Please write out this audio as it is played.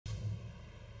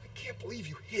can't believe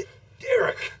you hit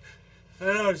Derek. I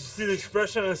know, did you see the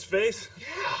expression on his face?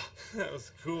 Yeah. That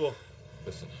was cool.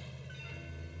 Listen,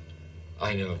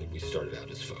 I know that we started out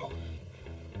as foes.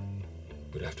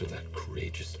 But after that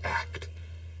courageous act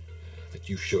that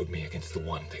you showed me against the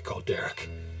one they call Derek.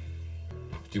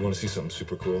 Do you want to see something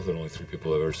super cool that only 3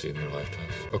 people have ever seen in their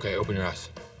lifetimes? Okay, open your eyes.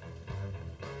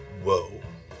 Whoa.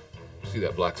 See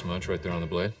that black smudge right there on the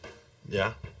blade?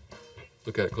 Yeah.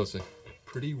 Look at it closely.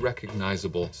 Pretty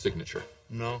recognizable signature.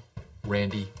 No.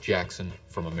 Randy Jackson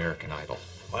from American Idol.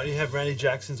 Why do you have Randy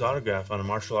Jackson's autograph on a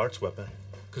martial arts weapon?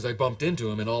 Because I bumped into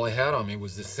him and all I had on me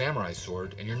was this samurai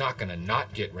sword, and you're not gonna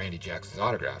not get Randy Jackson's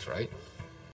autograph, right?